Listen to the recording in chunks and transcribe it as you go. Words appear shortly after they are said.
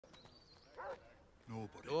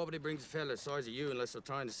Nobody. Nobody brings a fella the size of you unless they're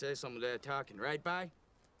trying to say something they're talking, right, Bye?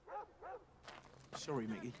 Sorry,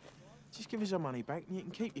 Mickey. Just give us our money back and you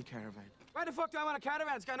can keep your caravan. Why the fuck do I want a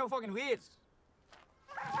caravan? It's got no fucking wheels.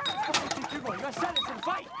 You're going. You're selling to the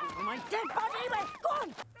fight. Oh, my dead body, anyway. Go on.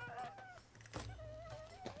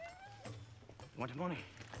 You want the money?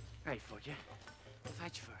 Right, fuck you. What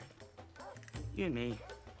fight you for? You and me.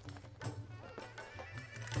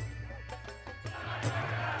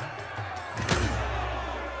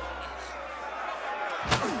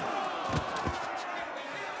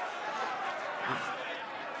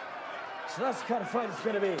 So that's the kind of fight it's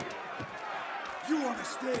gonna be. You want to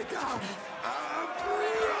stay down?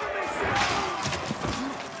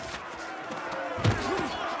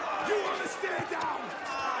 You want to stay down?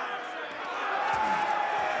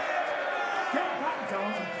 Get back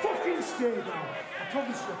down and fucking stay down. I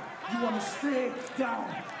promise you, you want to stay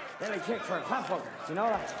down. Belly kick for a cockfucker. Do you know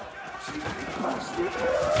that?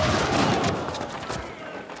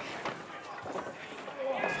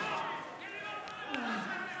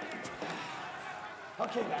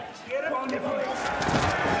 Okay, guys. Get him on the police.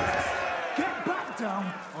 Get back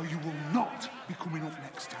down, or you will not be coming up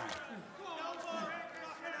next time.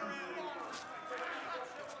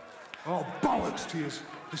 Oh, bollocks to yous.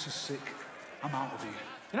 This is sick. I'm out of here.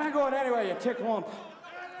 You're not going anywhere, you tick lump.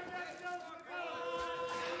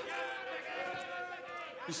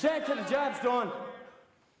 You say till the job's done.